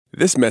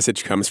This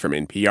message comes from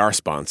NPR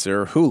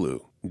sponsor Hulu.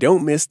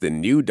 Don't miss the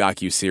new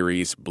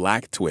docuseries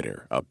Black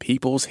Twitter, A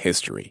People's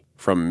History.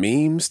 From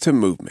memes to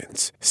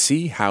movements,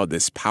 see how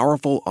this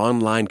powerful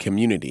online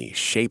community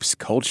shapes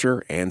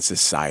culture and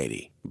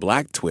society.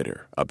 Black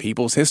Twitter, A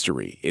People's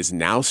History is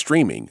now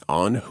streaming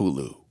on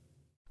Hulu.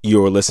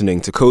 You're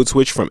listening to Code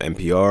Switch from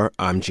NPR.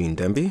 I'm Gene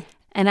Demby.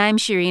 And I'm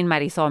Shireen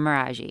Marisol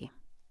Meraji.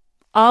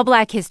 All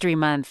Black History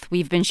Month,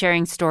 we've been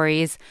sharing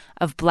stories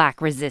of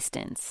Black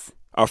resistance.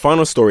 Our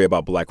final story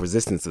about Black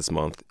resistance this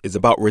month is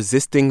about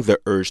resisting the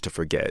urge to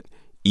forget,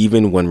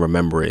 even when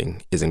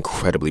remembering is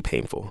incredibly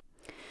painful.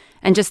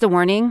 And just a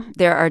warning,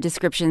 there are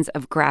descriptions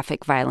of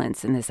graphic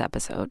violence in this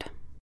episode.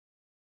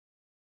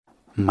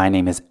 My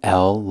name is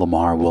L.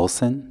 Lamar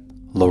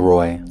Wilson,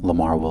 Leroy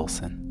Lamar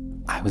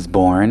Wilson. I was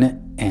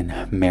born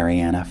in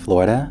Marianna,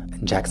 Florida,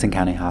 Jackson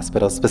County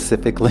Hospital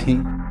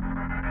specifically.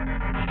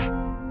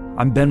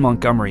 I'm Ben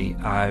Montgomery.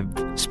 I've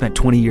spent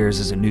 20 years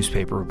as a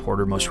newspaper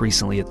reporter, most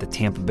recently at the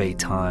Tampa Bay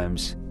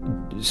Times.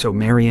 So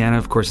Marianna,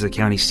 of course, is the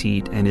county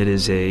seat, and it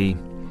is a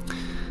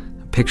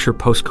picture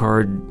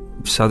postcard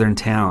southern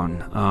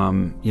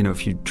town.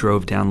 If you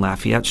drove down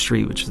Lafayette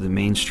Street, which is the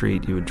main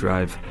street, you would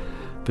drive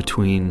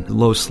between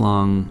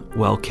low-slung,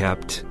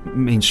 well-kept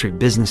Main Street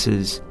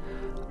businesses.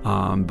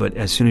 But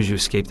as soon as you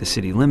escape the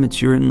city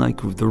limits, you're in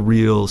the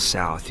real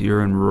South.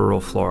 You're in rural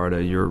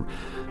Florida. You're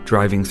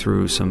driving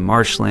through some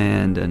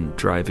marshland and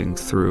driving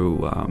through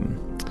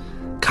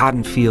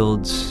cotton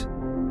fields.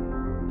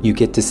 You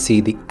get to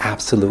see the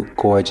absolute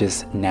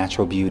gorgeous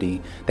natural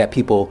beauty that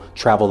people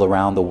travel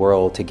around the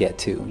world to get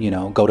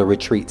to, go to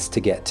retreats to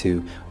get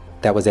to.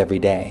 That was every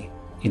day.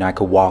 I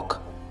could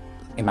walk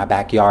in my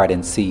backyard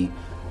and see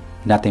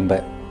nothing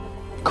but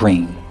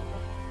green.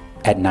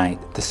 At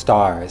night, the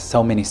stars,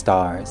 so many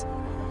stars.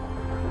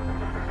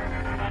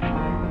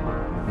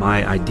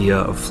 My idea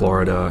of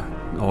Florida,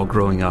 all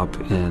growing up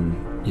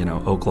in,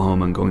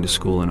 Oklahoma and going to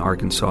school in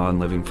Arkansas and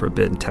living for a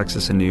bit in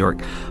Texas and New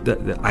York,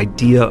 the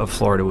idea of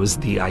Florida was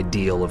the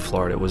ideal of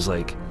Florida. It was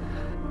like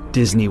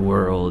Disney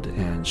World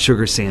and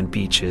sugar sand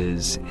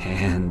beaches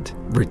and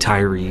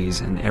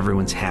retirees and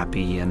everyone's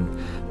happy and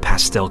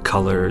pastel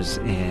colors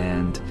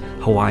and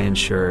Hawaiian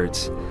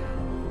shirts.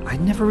 I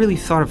never really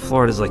thought of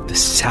Florida as like the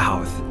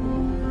South.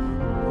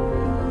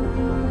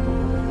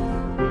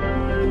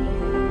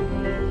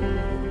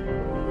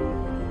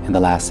 In the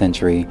last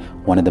century,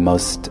 one of the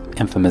most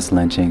infamous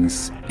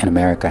lynchings in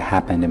America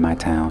happened in my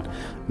town,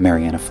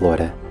 Marianna,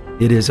 Florida.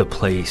 It is a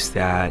place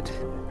that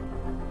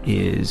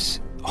is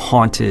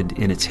haunted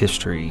in its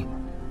history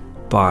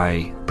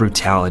by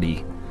brutality,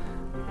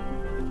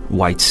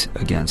 whites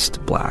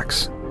against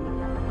blacks.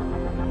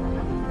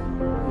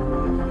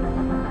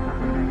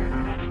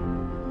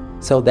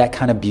 So that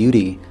kind of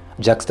beauty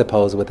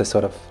juxtaposed with a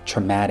sort of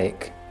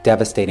traumatic,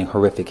 devastating,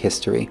 horrific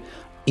history,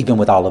 even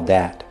with all of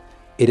that,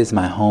 it is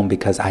my home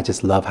because I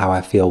just love how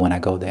I feel when I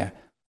go there.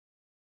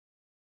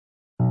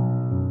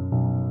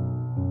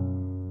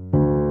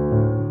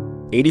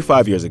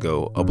 "85 years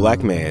ago, a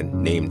black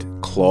man named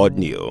Claude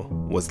Neal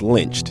was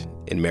lynched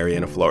in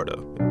Marianna, Florida,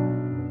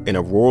 in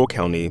a rural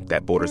county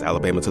that borders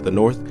Alabama to the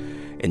north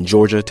and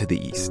Georgia to the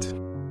east.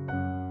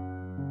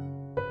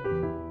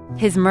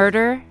 His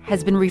murder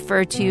has been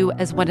referred to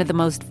as one of the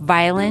most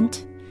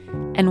violent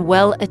and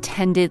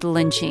well-attended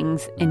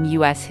lynchings in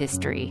U.S.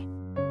 history.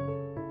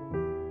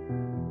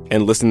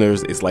 And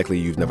listeners, it's likely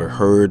you've never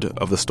heard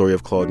of the story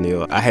of Claude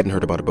Neal. I hadn't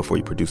heard about it before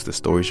you produced this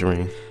story,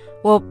 Shireen.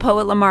 Well,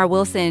 poet Lamar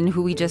Wilson,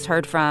 who we just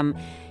heard from,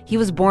 he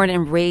was born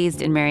and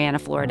raised in Marianna,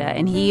 Florida,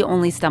 and he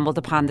only stumbled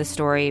upon the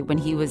story when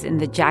he was in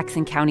the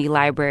Jackson County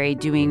Library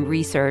doing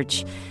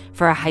research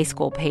for a high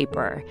school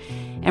paper.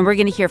 And we're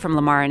going to hear from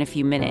Lamar in a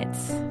few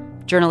minutes.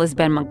 Journalist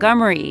Ben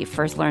Montgomery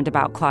first learned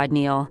about Claude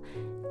Neal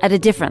at a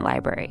different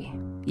library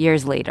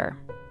years later.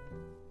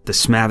 The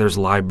Smathers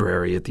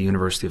Library at the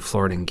University of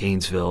Florida in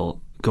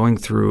Gainesville, going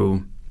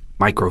through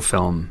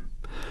microfilm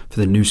for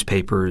the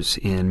newspapers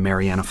in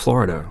Marianna,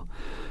 Florida,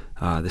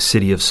 the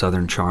city of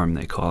Southern Charm,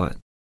 they call it.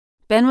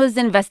 Ben was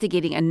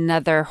investigating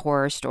another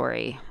horror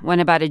story, one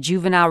about a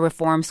juvenile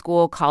reform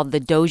school called the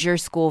Dozier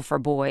School for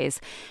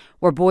Boys,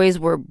 where boys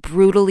were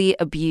brutally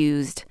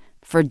abused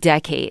for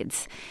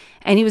decades.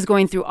 And he was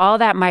going through all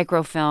that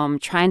microfilm,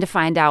 trying to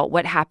find out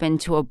what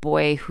happened to a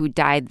boy who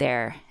died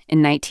there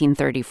in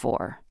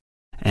 1934.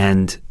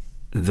 And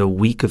the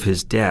week of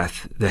his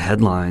death, the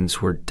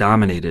headlines were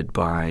dominated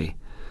by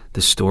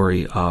the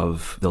story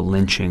of the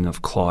lynching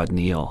of Claude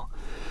Neal.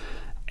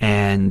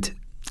 And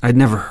I'd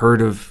never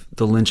heard of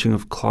the lynching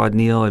of Claude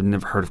Neal. I'd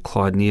never heard of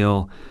Claude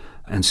Neal.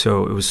 And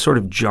so it was sort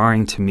of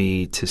jarring to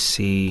me to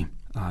see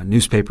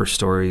newspaper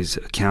stories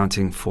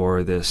accounting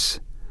for this,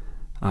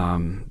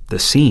 the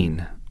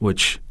scene,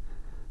 which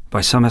by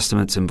some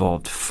estimates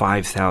involved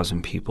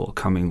 5,000 people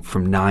coming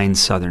from 9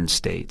 southern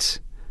states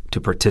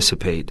to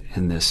participate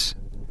in this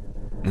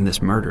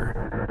murder.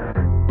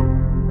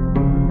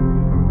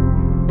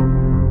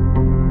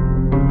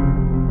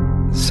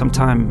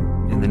 Sometime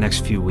in the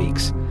next few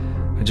weeks,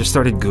 I just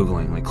started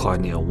Googling,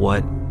 Claude Neal,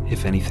 what,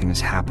 if anything, has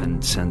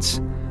happened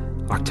since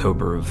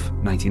October of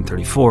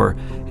 1934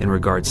 in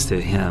regards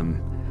to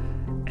him.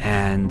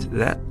 And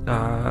that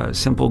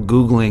simple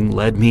Googling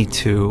led me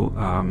to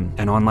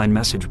an online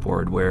message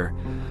board where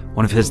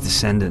one of his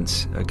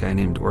descendants, a guy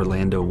named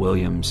Orlando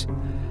Williams,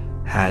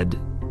 had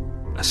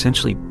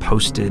essentially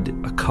posted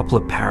a couple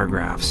of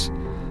paragraphs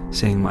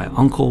saying, my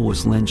uncle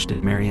was lynched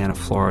in Marianna,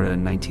 Florida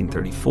in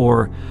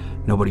 1934.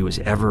 Nobody was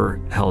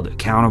ever held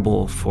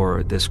accountable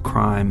for this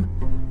crime.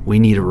 We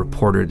need a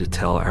reporter to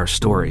tell our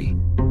story.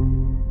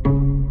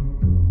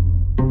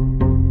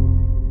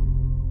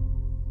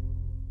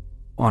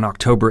 On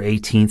October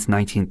 18th,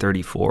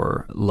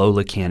 1934,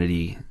 Lola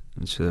Kennedy,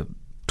 it's a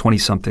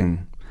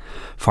 20-something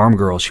farm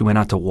girl, she went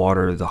out to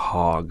water the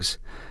hogs,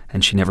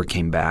 and she never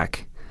came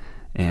back.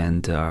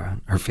 And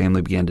her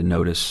family began to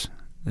notice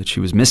that she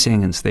was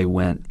missing, and so they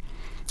went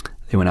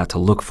out to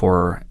look for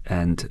her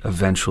and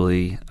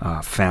eventually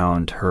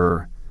found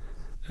her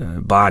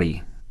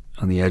body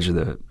on the edge of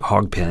the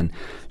hog pen.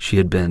 She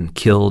had been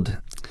killed.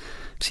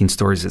 I've seen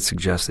stories that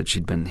suggest that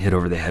she'd been hit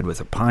over the head with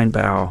a pine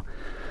bough.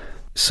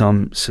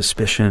 Some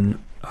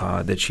suspicion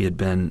that she had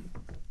been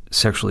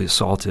sexually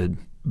assaulted.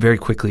 Very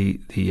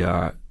quickly,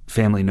 the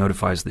family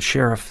notifies the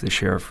sheriff. The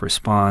sheriff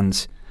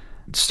responds,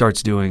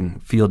 starts doing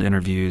field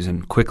interviews,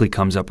 and quickly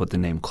comes up with the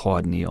name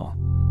Claude Neal.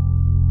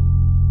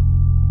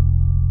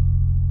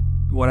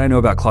 What I know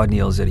about Claude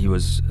Neal is that he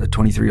was a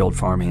 23-year-old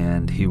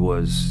farmhand. He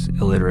was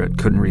illiterate,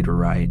 couldn't read or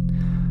write.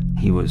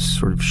 He was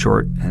sort of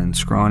short and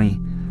scrawny.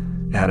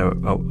 Had a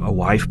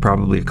wife,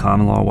 probably a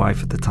common-law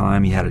wife at the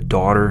time. He had a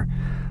daughter.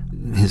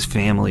 His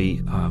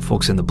family,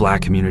 folks in the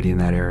black community in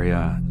that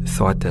area,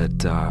 thought that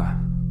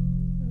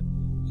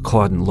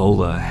Claude and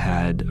Lola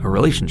had a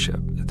relationship,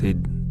 that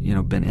they'd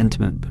been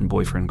intimate, been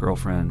boyfriend,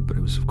 girlfriend, but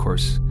it was, of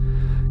course,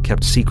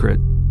 kept secret.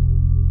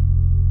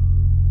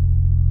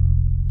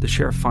 The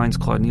sheriff finds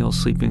Claude Neal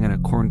sleeping in a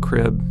corn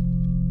crib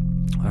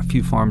a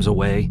few farms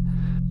away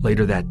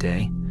later that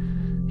day.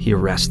 He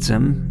arrests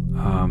him.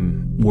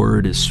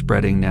 Word is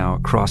spreading now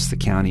across the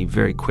county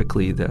very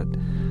quickly that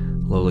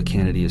Lola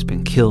Kennedy has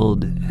been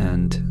killed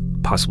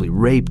and possibly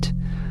raped,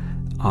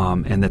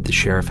 and that the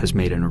sheriff has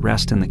made an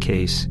arrest in the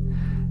case.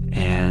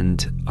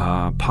 And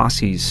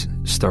posses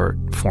start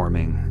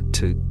forming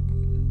to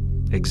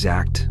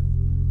exact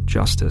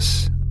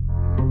justice.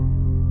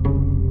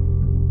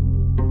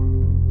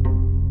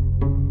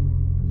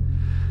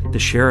 The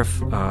sheriff,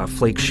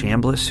 Flake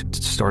Chambliss,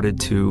 started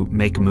to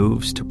make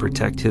moves to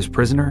protect his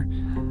prisoner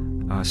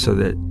so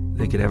that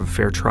they could have a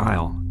fair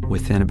trial.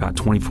 Within about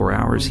 24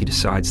 hours, he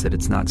decides that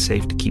it's not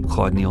safe to keep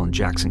Claude Neal in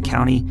Jackson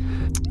County,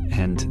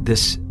 and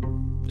this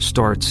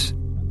starts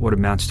what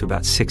amounts to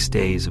about 6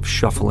 days of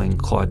shuffling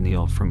Claude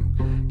Neal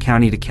from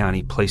county to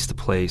county, place to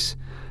place,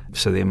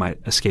 so they might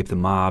escape the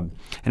mob.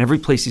 And every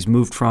place he's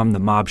moved from, the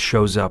mob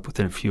shows up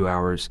within a few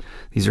hours.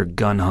 These are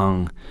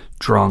gun-hung,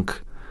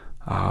 drunk,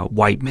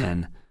 white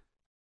men.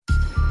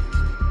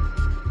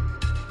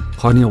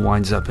 Claude Neal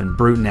winds up in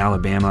Brewton,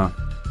 Alabama,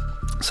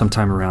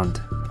 sometime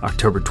around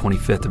October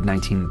 25th of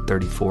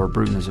 1934.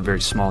 Brewton is a very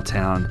small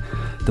town.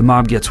 The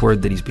mob gets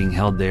word that he's being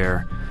held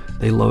there.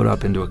 They load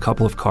up into a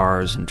couple of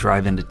cars and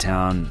drive into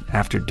town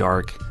after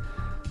dark,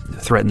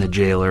 threaten the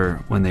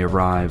jailer when they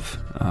arrive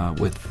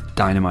with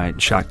dynamite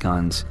and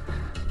shotguns.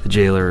 The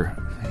jailer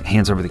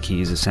hands over the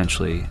keys,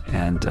 essentially,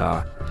 and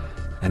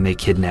they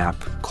kidnap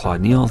Claude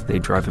Neal. They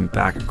drive him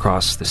back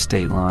across the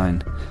state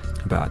line,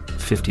 about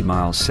 50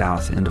 miles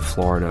south into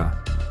Florida.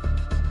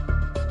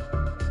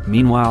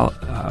 Meanwhile,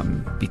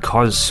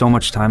 because so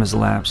much time has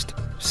elapsed,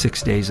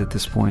 6 days at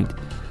this point,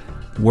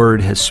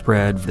 word has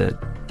spread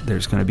that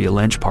there's going to be a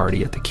lynch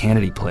party at the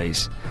Kennedy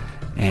place.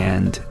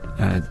 And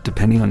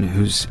depending on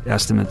whose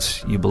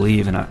estimates you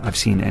believe, and I've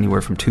seen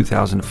anywhere from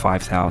 2,000 to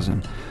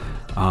 5,000,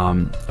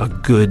 a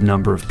good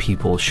number of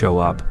people show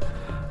up,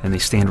 and they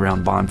stand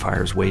around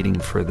bonfires waiting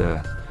for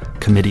the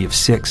Committee of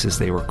Six, as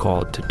they were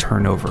called, to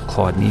turn over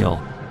Claude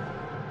Neal.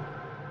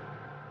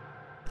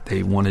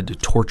 They wanted to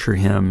torture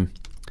him,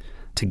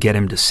 to get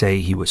him to say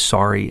he was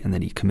sorry and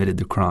that he committed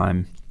the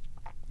crime.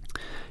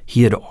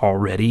 He had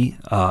already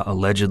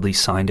allegedly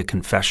signed a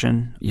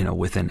confession,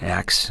 with an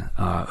X.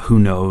 Who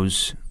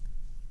knows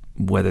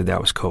whether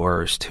that was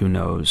coerced? Who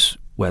knows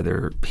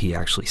whether he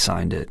actually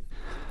signed it?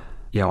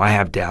 I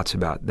have doubts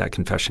about that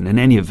confession. In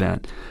any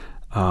event,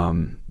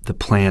 the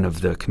plan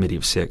of the Committee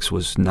of Six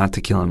was not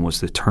to kill him, was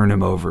to turn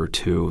him over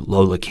to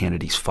Lola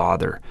Kennedy's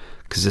father,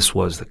 because this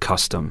was the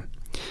custom.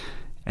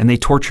 And they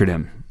tortured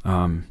him.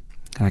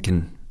 I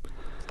can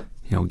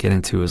get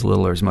into as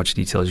little or as much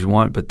detail as you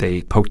want, but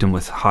they poked him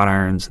with hot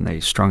irons, and they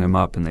strung him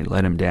up, and they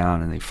let him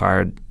down, and they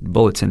fired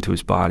bullets into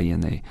his body,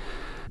 and they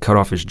cut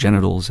off his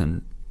genitals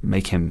and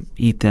make him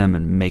eat them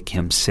and make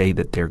him say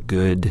that they're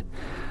good.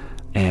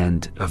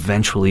 And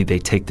eventually they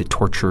take the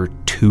torture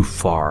too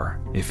far,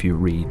 if you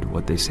read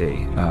what they say,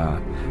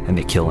 and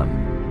they kill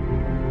him.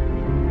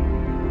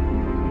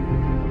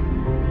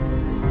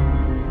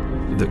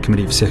 The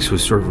Committee of Six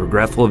was sort of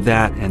regretful of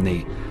that, and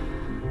they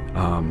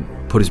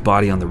put his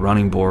body on the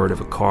running board of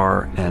a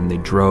car, and they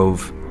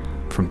drove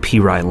from Pee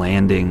Rye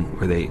Landing,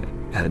 where they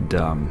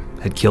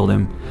had killed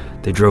him.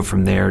 They drove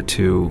from there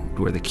to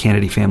where the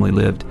Kennedy family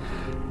lived,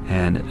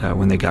 and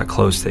when they got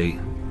close, they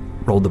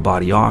rolled the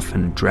body off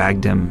and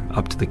dragged him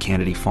up to the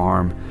Kennedy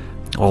farm.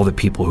 All the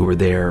people who were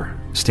there,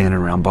 standing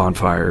around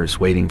bonfires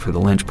waiting for the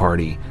lynch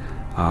party,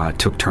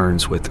 took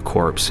turns with the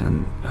corpse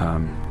and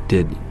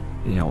did,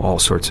 all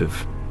sorts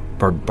of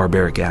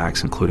barbaric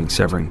acts, including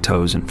severing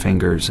toes and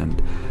fingers,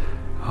 and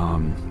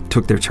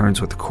took their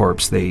turns with the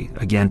corpse. They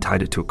again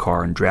tied it to a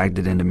car and dragged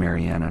it into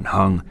Marianna and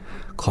hung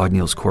Claude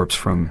Neal's corpse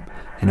from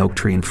an oak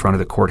tree in front of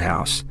the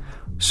courthouse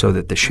so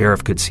that the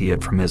sheriff could see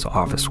it from his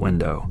office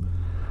window.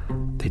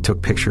 They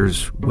took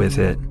pictures with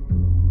it.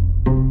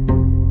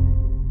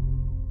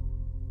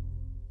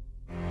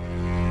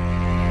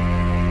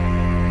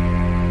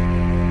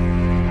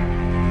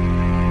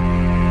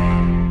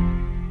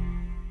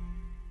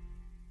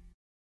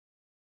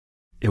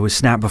 It was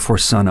snapped before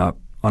sunup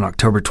on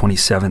October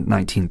 27,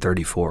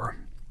 1934.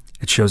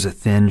 It shows a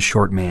thin,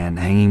 short man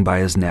hanging by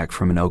his neck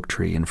from an oak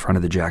tree in front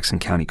of the Jackson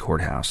County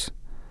Courthouse.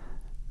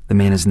 The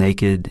man is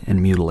naked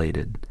and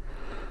mutilated.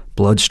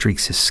 Blood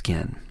streaks his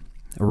skin.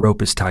 A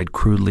rope is tied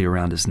crudely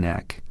around his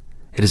neck.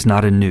 It is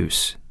not a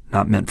noose,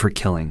 not meant for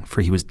killing,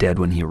 for he was dead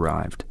when he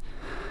arrived.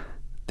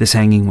 This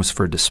hanging was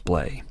for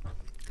display.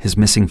 His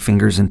missing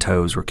fingers and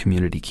toes were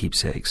community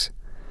keepsakes.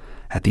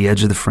 At the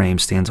edge of the frame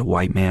stands a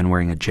white man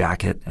wearing a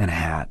jacket and a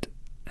hat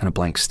and a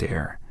blank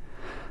stare.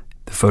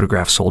 The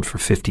photograph sold for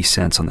 50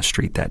 cents on the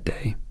street that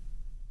day.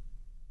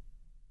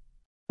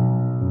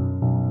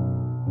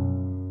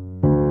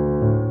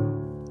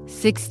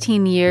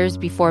 "16 years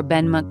before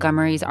Ben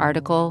Montgomery's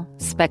article,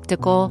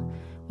 Spectacle,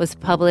 was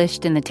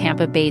published in the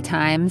Tampa Bay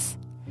Times,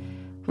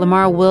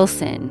 Lamar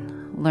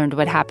Wilson learned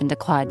what happened to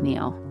Claude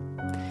Neal.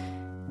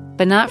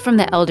 But not from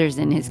the elders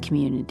in his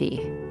community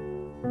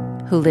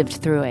who lived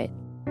through it.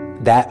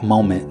 That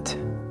moment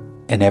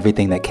and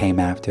everything that came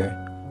after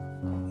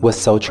was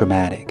so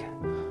traumatic.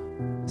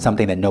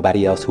 Something that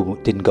nobody else who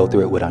didn't go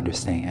through it would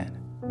understand,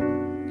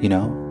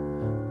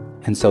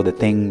 And so the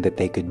thing that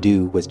they could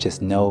do was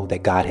just know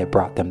that God had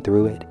brought them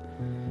through it,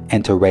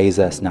 and to raise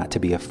us not to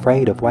be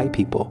afraid of white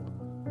people,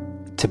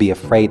 to be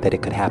afraid that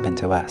it could happen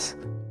to us.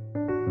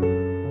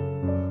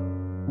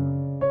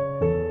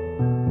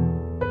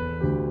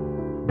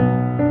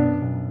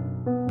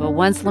 But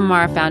once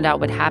Lamar found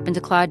out what happened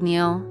to Claude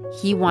Neal,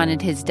 he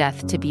wanted his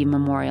death to be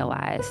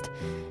memorialized.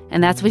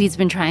 And that's what he's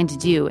been trying to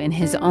do in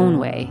his own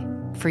way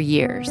for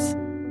years.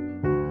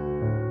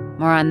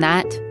 More on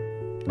that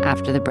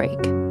after the break.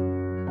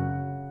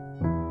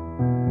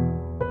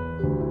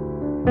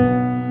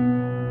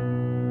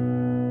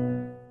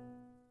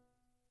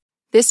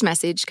 This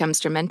message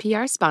comes from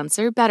NPR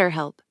sponsor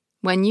BetterHelp.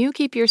 When you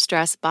keep your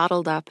stress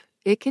bottled up,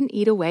 it can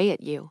eat away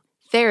at you.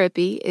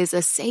 Therapy is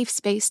a safe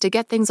space to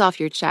get things off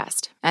your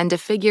chest and to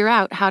figure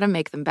out how to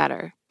make them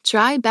better.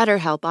 Try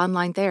BetterHelp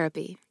Online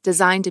Therapy,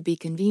 designed to be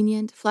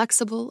convenient,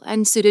 flexible,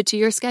 and suited to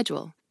your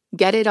schedule.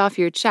 Get it off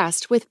your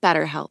chest with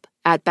BetterHelp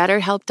at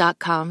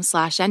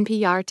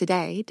betterhelp.com/NPR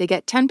today to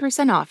get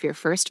 10% off your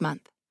first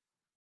month.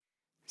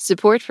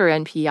 Support for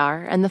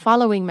NPR and the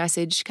following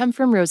message come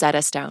from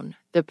Rosetta Stone,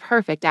 the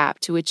perfect app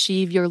to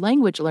achieve your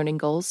language learning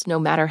goals no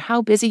matter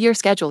how busy your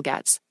schedule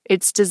gets.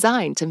 It's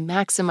designed to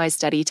maximize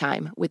study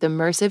time with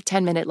immersive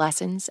 10-minute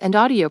lessons and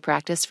audio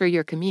practice for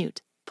your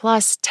commute.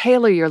 Plus,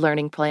 tailor your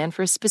learning plan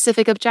for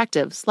specific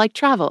objectives like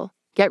travel.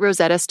 Get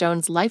Rosetta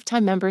Stone's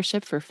lifetime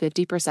membership for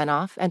 50%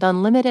 off and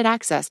unlimited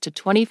access to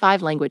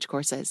 25 language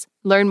courses.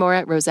 Learn more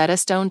at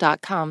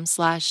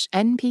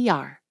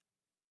rosettastone.com/NPR.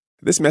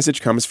 This message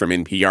comes from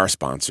NPR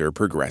sponsor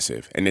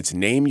Progressive and its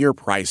Name Your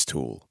Price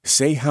tool.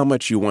 Say how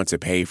much you want to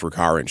pay for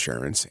car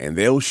insurance, and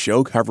they'll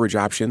show coverage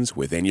options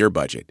within your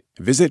budget.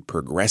 Visit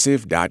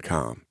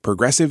Progressive.com.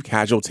 Progressive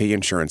Casualty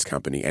Insurance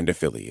Company and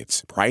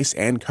Affiliates. Price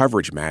and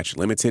coverage match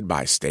limited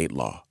by state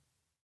law.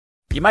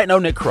 You might know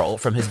Nick Kroll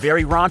from his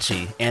very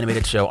raunchy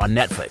animated show on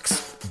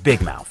Netflix,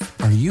 Big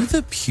Mouth. Are you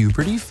the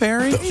puberty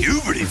fairy? The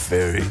puberty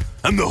fairy?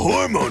 I'm the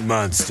hormone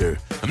monster.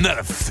 I'm not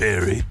a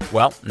fairy.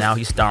 Well, now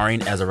he's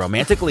starring as a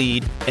romantic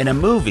lead in a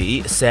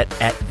movie set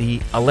at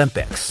the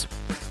Olympics.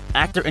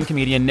 Actor and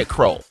comedian Nick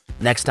Kroll,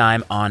 next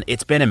time on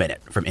It's Been a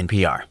Minute from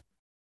NPR.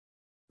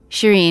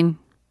 Shireen,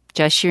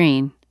 just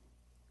Shireen.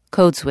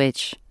 Code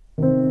switch.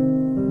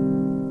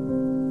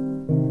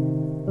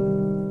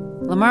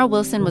 Lamar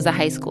Wilson was a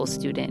high school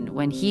student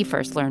when he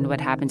first learned what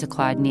happened to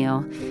Claude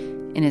Neal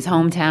in his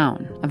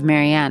hometown of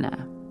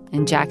Marianna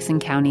in Jackson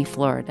County,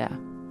 Florida.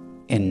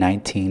 In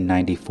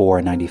 1994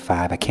 or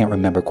 95, I can't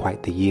remember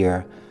quite the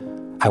year,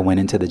 I went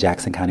into the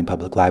Jackson County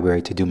Public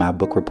Library to do my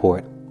book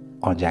report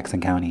on Jackson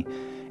County.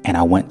 And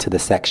I went to the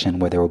section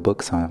where there were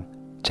books on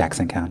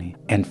Jackson County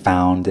and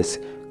found this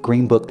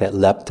green book that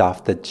leapt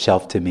off the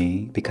shelf to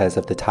me because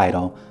of the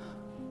title,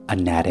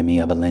 Anatomy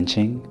of a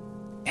Lynching.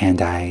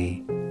 And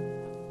I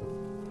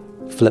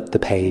flipped the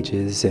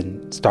pages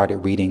and started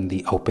reading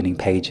the opening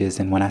pages.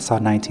 And when I saw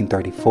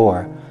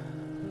 1934,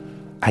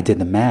 I did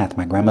the math.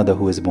 My grandmother,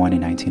 who was born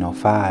in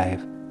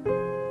 1905,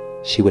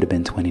 she would have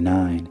been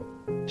 29.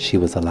 She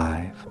was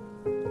alive.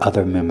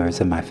 other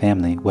members of my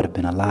family would have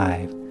been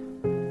alive.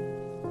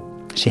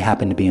 She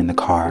happened to be in the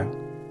car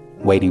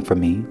waiting for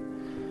me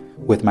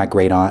with my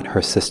great aunt,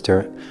 her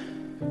sister.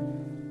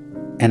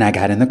 And I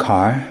got in the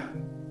car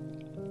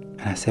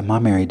and I said,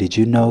 "Mom Mary, did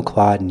you know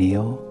Claude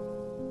Neal?"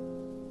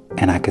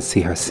 And I could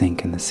see her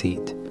sink in the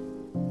seat.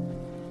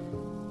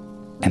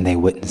 And they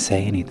wouldn't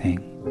say anything.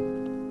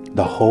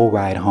 The whole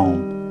ride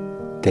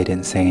home, they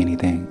didn't say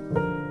anything.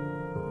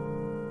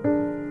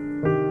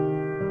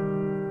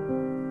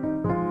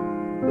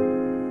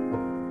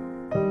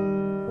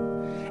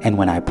 And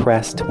when I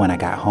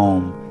got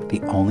home,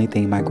 the only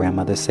thing my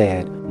grandmother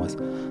said was,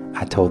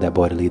 "I told that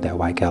boy to leave that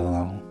white gal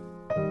alone.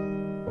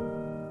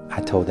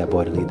 I told that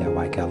boy to leave that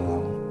white gal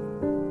alone."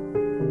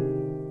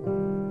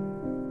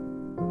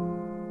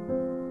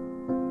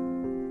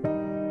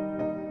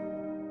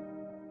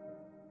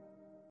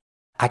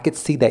 I could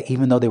see that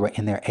even though they were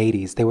in their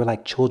 80s, they were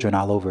like children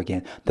all over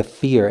again. The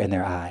fear in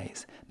their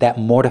eyes, that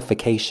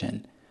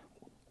mortification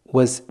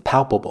was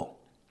palpable.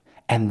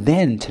 And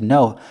then to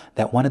know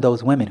that one of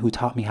those women who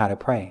taught me how to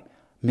pray,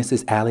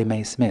 Mrs. Allie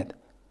Mae Smith,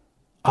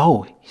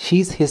 oh,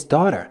 she's his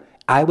daughter.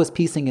 I was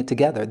piecing it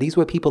together. These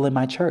were people in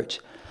my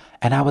church.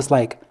 And I was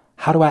like,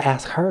 how do I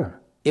ask her?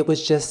 It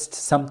was just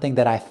something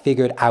that I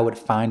figured I would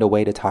find a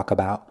way to talk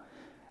about.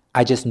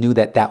 I just knew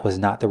that that was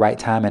not the right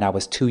time, and I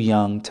was too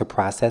young to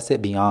process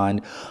it beyond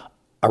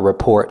a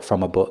report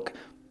from a book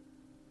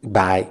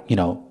by,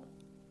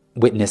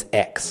 Witness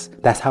X.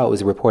 That's how it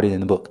was reported in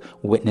the book.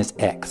 Witness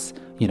X,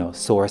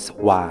 source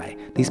Y.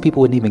 These people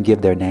wouldn't even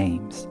give their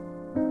names.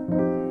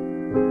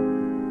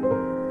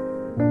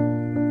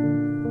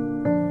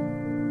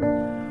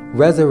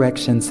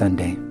 Resurrection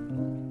Sunday.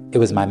 It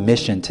was my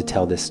mission to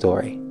tell this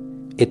story.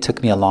 It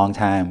took me a long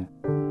time.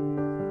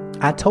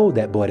 I told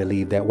that boy to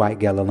leave that white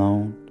gal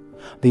alone.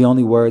 The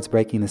only words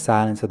breaking the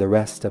silence of the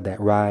rest of that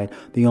ride,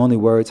 the only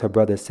words her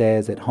brother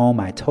says at home,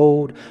 I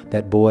told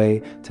that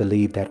boy to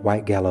leave that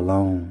white gal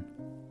alone.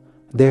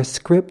 Their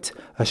script,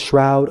 a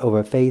shroud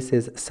over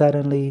faces,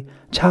 suddenly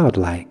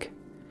childlike.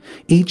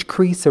 Each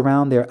crease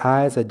around their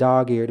eyes a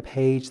dog-eared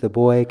page the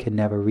boy can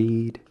never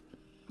read.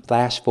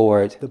 Flash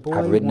forward,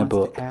 I've written a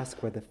book,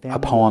 a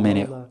poem in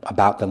it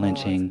about the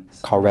lynching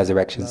called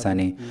Resurrection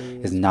Sunday,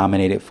 is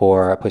nominated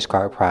for a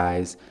Pushcart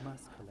Prize.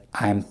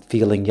 I'm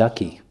feeling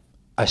yucky,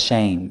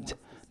 ashamed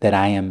that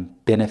I am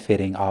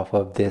benefiting off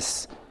of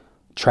this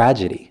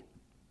tragedy.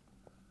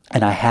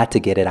 And I had to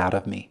get it out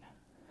of me.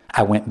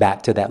 I went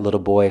back to that little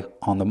boy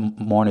on the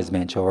mourner's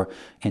bench or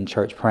in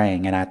church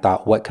praying, and I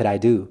thought, what could I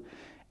do?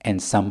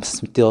 And some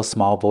still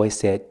small voice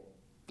said,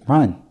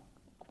 run,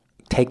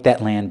 take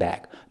that land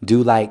back.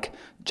 Do like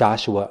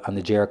Joshua on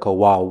the Jericho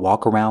wall,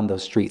 walk around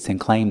those streets and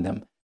claim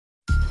them.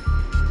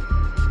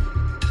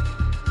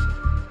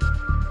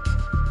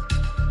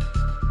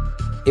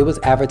 It was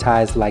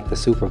advertised like the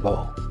Super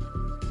Bowl.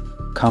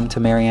 Come to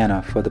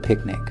Marianna for the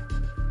picnic.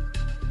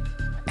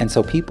 And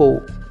so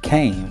people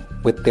came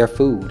with their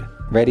food,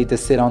 ready to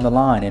sit on the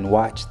lawn and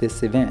watch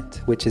this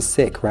event, which is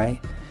sick, right?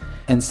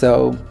 And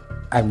so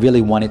I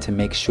really wanted to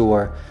make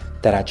sure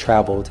that I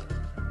traveled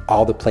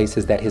all the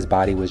places that his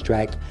body was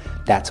dragged.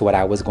 That's what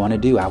I was going to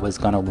do. I was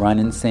going to run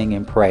and sing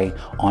and pray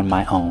on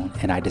my own.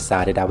 And I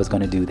decided I was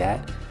going to do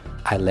that.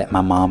 I let my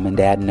mom and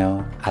dad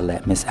know. I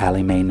let Miss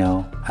Allie Mae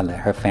know. I let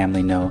her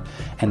family know.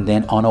 And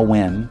then on a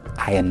whim,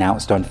 I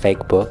announced on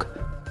Facebook,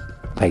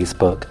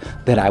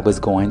 that I was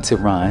going to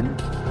run.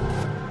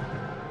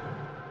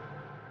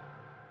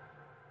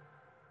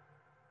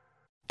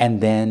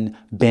 And then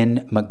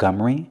Ben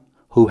Montgomery,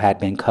 who had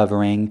been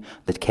covering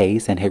the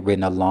case and had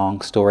written a long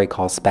story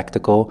called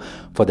Spectacle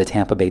for the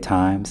Tampa Bay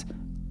Times,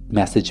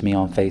 messaged me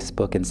on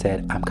Facebook and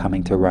said, I'm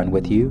coming to run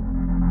with you.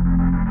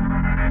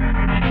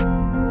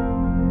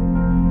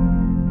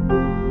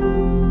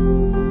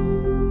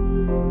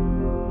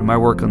 In my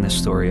work on this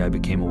story, I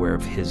became aware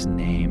of his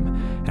name.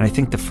 And I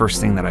think the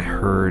first thing that I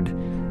heard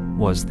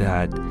was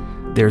that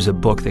there's a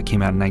book that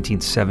came out in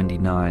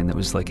 1979 that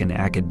was like an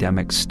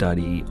academic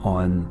study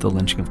on the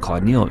lynching of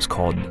Claude Neal. It was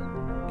called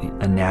The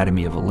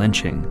Anatomy of a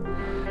Lynching,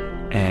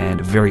 and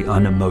a very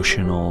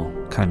unemotional,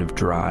 kind of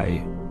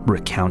dry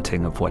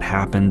recounting of what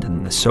happened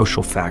and the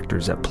social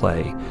factors at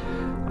play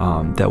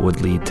that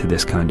would lead to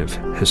this kind of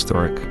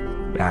historic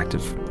act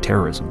of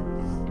terrorism.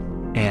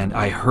 And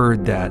I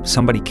heard that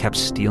somebody kept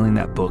stealing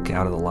that book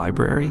out of the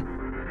library.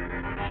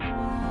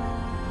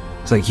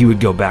 It's like he would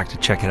go back to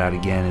check it out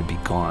again and be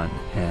gone,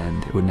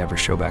 and it would never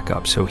show back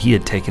up. So he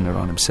had taken it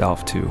on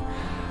himself to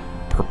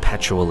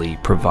perpetually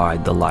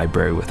provide the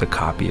library with a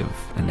copy of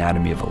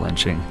Anatomy of a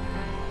Lynching.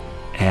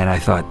 And I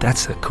thought,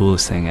 that's the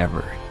coolest thing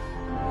ever.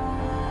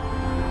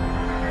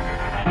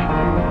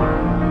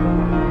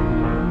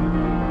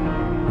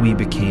 We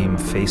became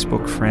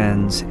Facebook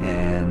friends,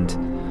 and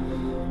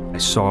I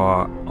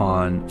saw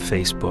on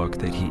Facebook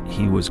that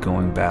he was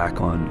going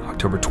back on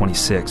October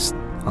 26th,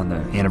 on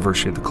the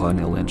anniversary of the Claude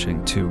Neal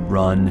lynching, to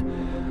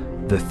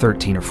run the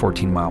 13 or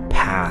 14 mile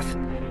path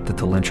that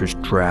the lynchers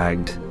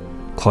dragged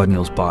Claude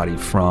Neal's body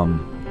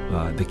from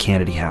the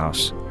Kennedy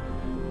house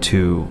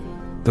to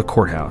the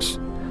courthouse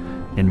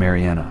in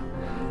Marianna.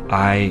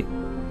 I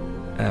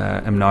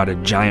am not a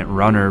giant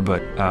runner,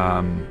 but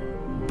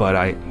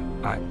I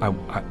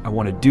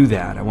want to do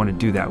that. I want to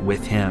do that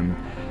with him.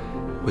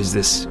 Was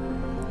this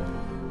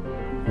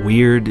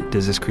weird?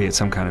 Does this create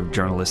some kind of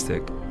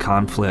journalistic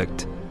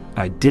conflict?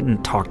 I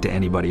didn't talk to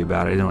anybody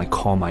about it. I didn't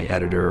call my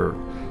editor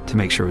to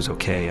make sure it was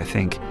okay. I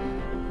think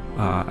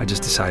I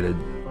just decided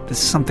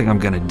this is something I'm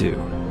going to do.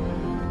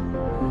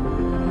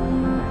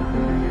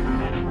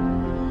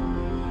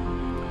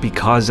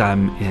 Because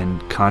I'm in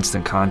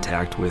constant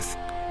contact with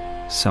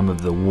some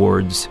of the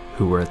wards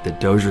who were at the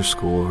Dozier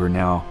School, who are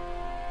now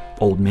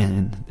old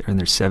men, they're in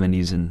their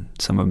 70s and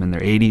some of them in their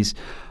 80s,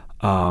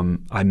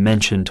 I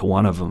mentioned to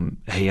one of them,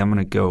 hey, I'm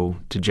going to go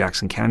to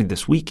Jackson County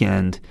this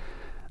weekend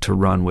to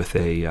run with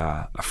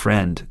a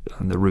friend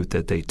on the route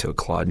that they took,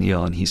 Claude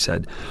Neal, and he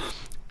said,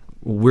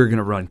 we're going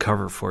to run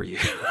cover for you.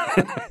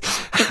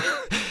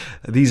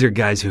 These are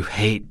guys who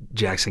hate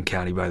Jackson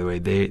County, by the way.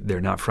 They're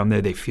not from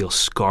there. They feel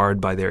scarred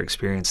by their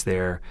experience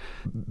there.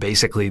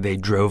 Basically, they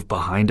drove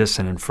behind us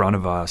and in front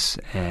of us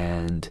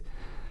and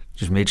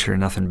just made sure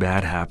nothing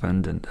bad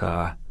happened. And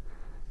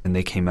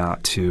they came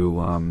out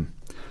to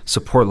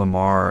support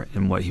Lamar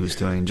in what he was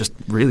doing, just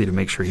really to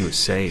make sure he was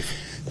safe.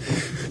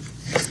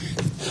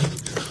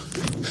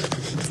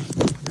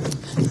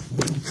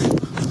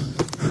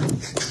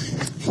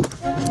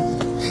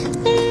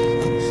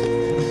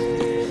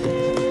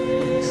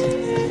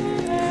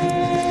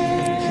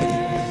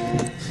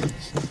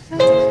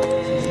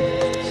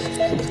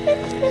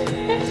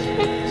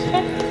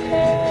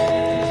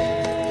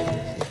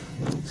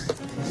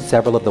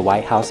 Several of the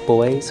White House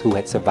boys who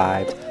had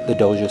survived the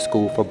Dozier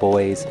School for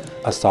Boys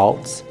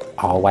assaults,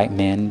 all white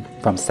men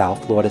from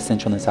South Florida,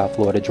 Central and South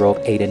Florida, drove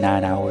 8 to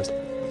 9 hours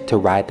to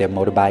ride their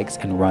motorbikes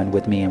and run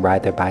with me and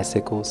ride their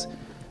bicycles.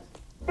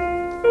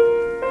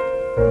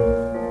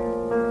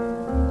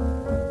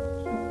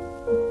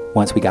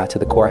 Once we got to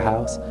the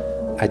courthouse,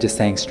 I just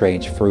sang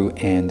Strange Fruit,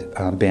 and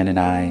Ben and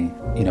I,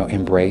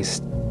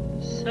 embraced.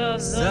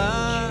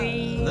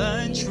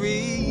 Southern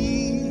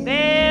tree,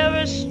 bear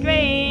a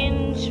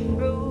strange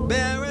fruit,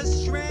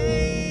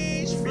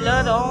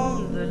 blood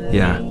on the leaves.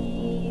 Yeah.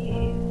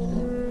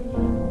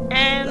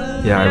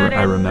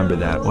 I remember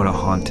that. What a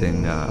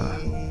haunting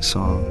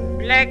song.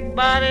 Black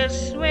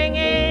bodies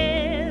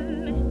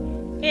swinging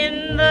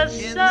in the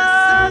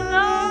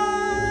southern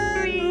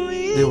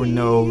breeze. There were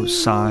no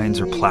signs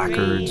or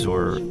placards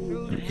or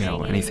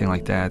anything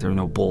like that. There were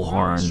no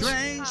bullhorns.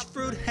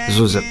 This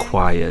was a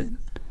quiet,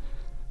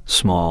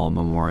 small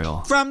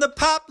memorial. From the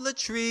poplar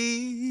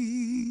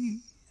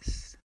trees.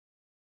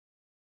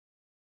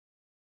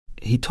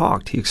 He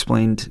talked. He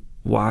explained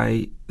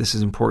why this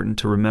is important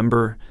to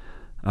remember.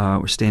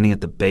 We're standing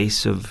at the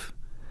base of,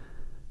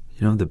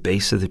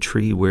 the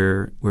tree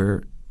where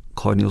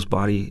Claude Neal's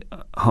body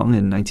hung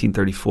in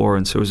 1934,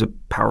 and so it was a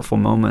powerful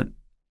moment.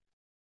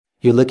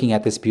 You're looking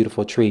at this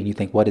beautiful tree and you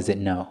think, what does it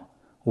know?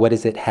 What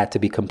does it had to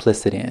be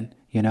complicit in,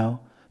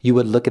 You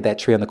would look at that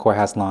tree on the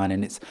courthouse lawn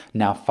and it's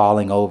now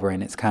falling over,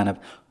 and it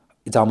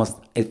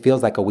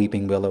feels like a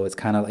weeping willow.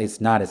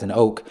 It's not, it's an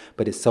oak,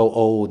 but it's so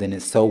old and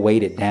it's so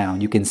weighted down.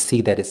 You can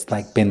see that it's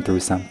like been through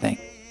something.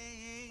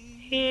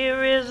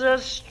 Here is a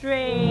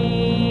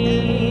strange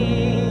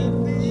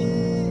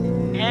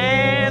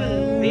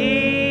and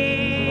bitter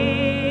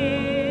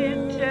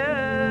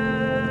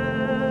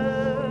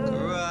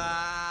crop.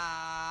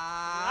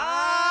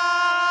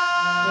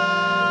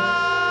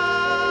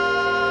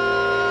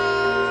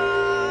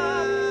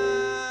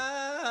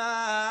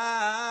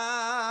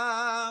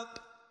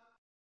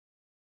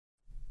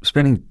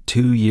 Spending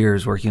 2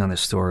 years working on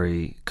this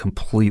story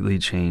completely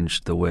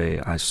changed the way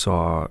I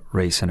saw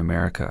race in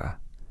America.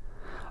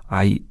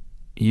 I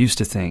used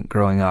to think,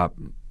 growing up,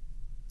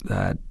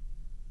 that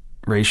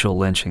racial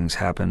lynchings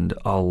happened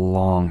a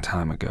long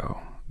time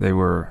ago. They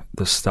were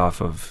the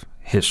stuff of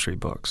history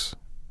books.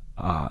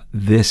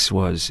 This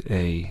was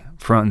a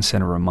front and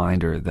center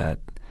reminder that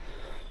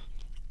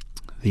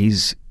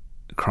these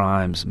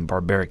crimes and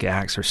barbaric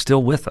acts are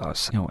still with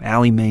us.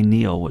 Allie Mae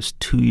Neal was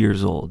 2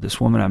 years old.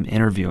 This woman I'm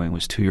interviewing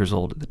was 2 years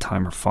old at the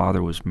time her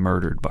father was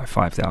murdered by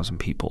 5,000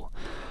 people.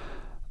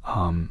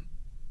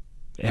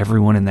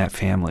 Everyone in that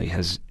family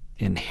has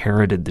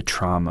inherited the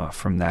trauma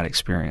from that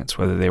experience,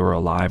 whether they were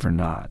alive or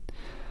not.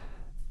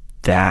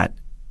 That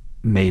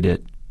made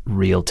it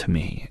real to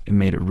me. It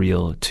made it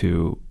real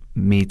to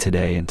me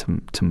today and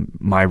to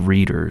my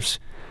readers,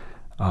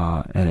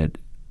 and it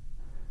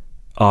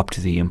upped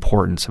the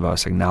importance of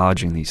us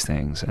acknowledging these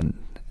things and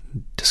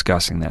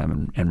discussing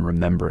them and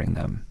remembering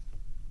them.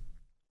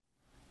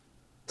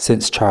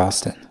 Since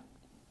Charleston,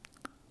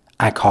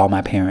 I call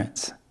my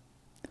parents.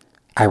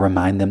 I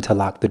remind them to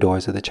lock the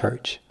doors of the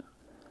church.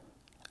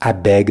 I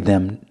beg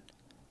them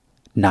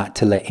not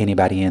to let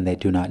anybody in they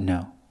do not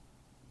know.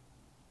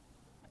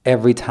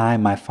 Every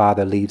time my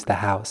father leaves the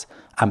house,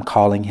 I'm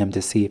calling him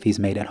to see if he's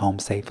made it home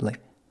safely.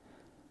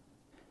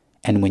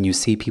 And when you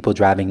see people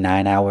driving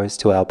 9 hours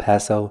to El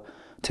Paso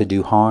to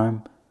do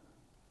harm,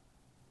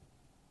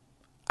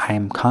 I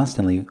am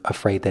constantly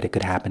afraid that it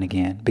could happen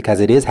again,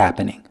 because it is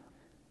happening.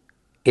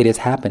 It is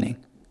happening.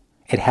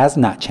 It has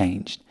not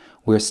changed.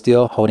 We're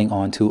still holding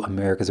on to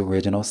America's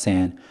original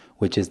sin,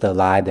 which is the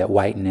lie that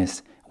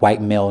whiteness,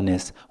 white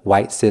maleness,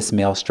 white cis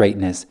male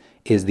straightness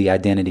is the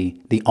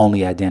identity, the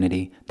only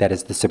identity that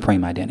is the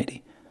supreme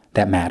identity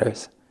that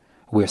matters.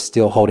 We're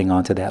still holding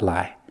on to that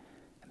lie.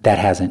 That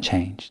hasn't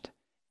changed.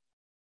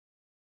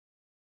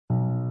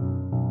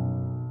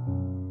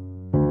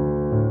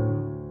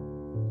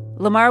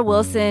 Lamar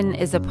Wilson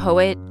is a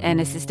poet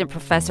and assistant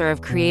professor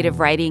of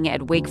creative writing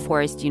at Wake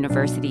Forest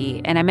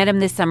University, and I met him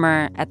this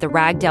summer at the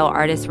Ragdale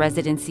Artist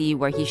Residency,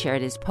 where he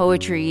shared his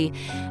poetry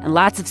and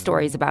lots of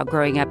stories about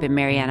growing up in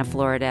Marianna,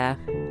 Florida.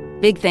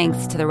 Big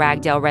thanks to the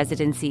Ragdale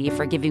Residency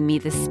for giving me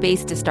the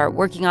space to start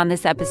working on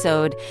this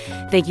episode.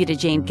 Thank you to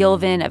Jane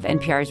Gilvin of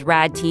NPR's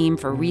RAD team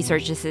for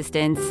research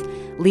assistance.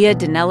 Leah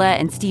Donnella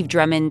and Steve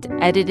Drummond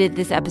edited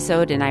this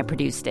episode, and I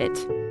produced it.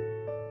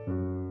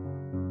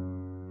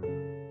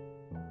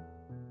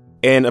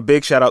 And a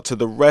big shout out to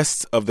the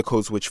rest of the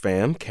Code Switch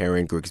fam: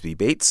 Karen Grigsby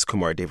Bates,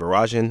 Kumar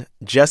Devarajan,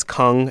 Jess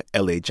Kung,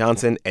 L.A.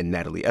 Johnson, and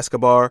Natalie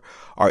Escobar.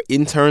 Our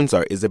interns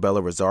are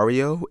Isabella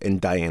Rosario and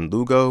Diane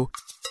Lugo.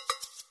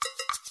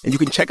 And you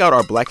can check out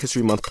our Black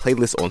History Month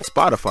playlist on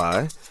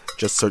Spotify.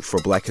 Just search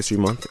for Black History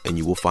Month and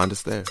you will find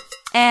us there.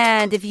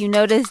 And if you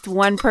noticed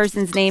one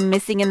person's name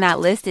missing in that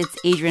list, it's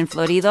Adrian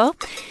Florido.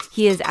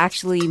 He is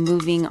actually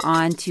moving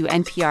on to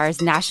NPR's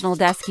national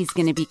desk. He's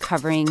going to be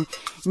covering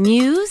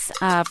news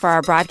for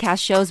our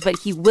broadcast shows, but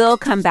he will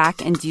come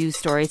back and do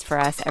stories for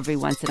us every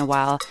once in a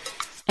while.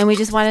 And we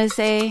just wanted to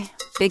say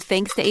big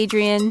thanks to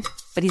Adrian,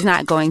 but he's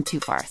not going too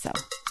far, so.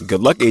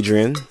 Good luck,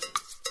 Adrian.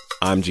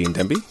 I'm Gene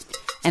Demby.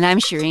 And I'm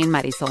Shireen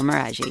Marisol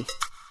Meraji.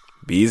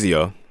 Be easy,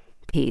 y'all.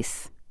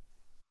 Peace.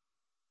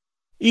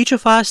 Each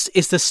of us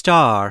is the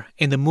star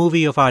in the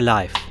movie of our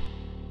life.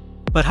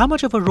 But how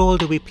much of a role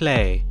do we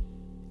play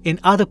in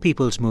other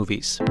people's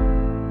movies?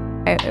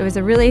 It was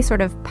a really sort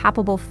of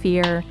palpable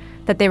fear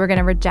that they were going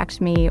to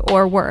reject me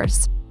or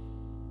worse.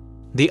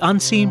 The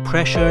unseen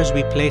pressures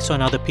we place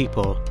on other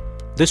people.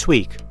 This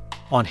week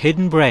on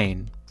Hidden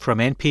Brain from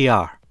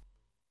NPR.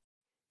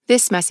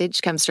 This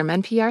message comes from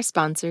NPR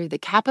sponsor, the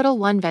Capital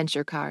One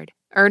Venture Card.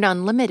 Earn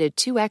unlimited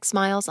 2x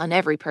miles on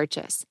every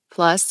purchase.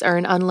 Plus,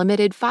 earn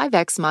unlimited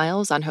 5x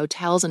miles on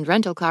hotels and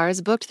rental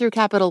cars booked through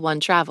Capital One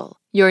Travel.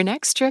 Your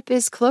next trip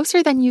is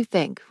closer than you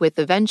think with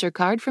the Venture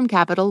Card from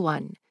Capital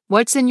One.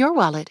 What's in your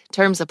wallet?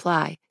 Terms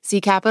apply.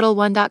 See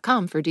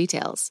CapitalOne.com for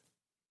details.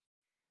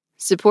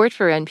 Support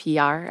for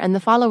NPR and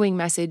the following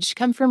message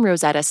come from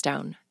Rosetta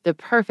Stone, the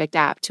perfect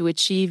app to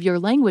achieve your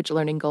language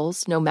learning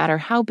goals no matter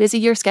how busy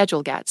your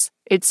schedule gets.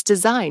 It's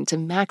designed to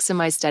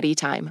maximize study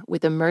time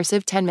with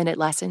immersive 10-minute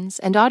lessons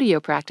and audio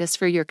practice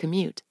for your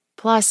commute.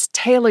 Plus,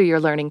 tailor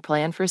your learning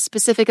plan for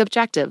specific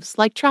objectives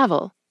like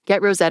travel.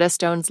 Get Rosetta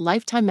Stone's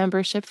lifetime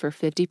membership for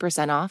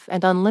 50% off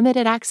and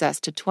unlimited access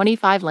to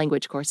 25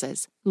 language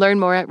courses. Learn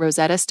more at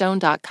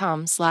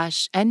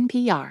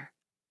rosettastone.com/NPR.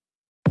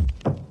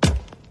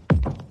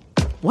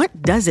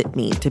 What does it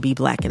mean to be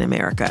Black in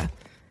America?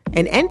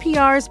 In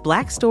NPR's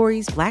Black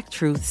Stories, Black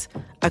Truths,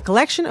 a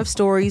collection of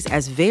stories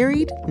as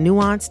varied,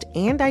 nuanced,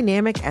 and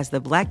dynamic as the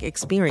Black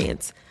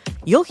experience,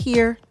 you'll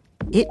hear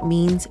it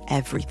means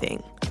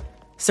everything.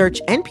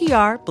 Search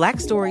NPR Black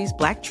Stories,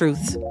 Black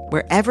Truths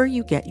wherever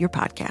you get your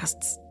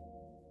podcasts.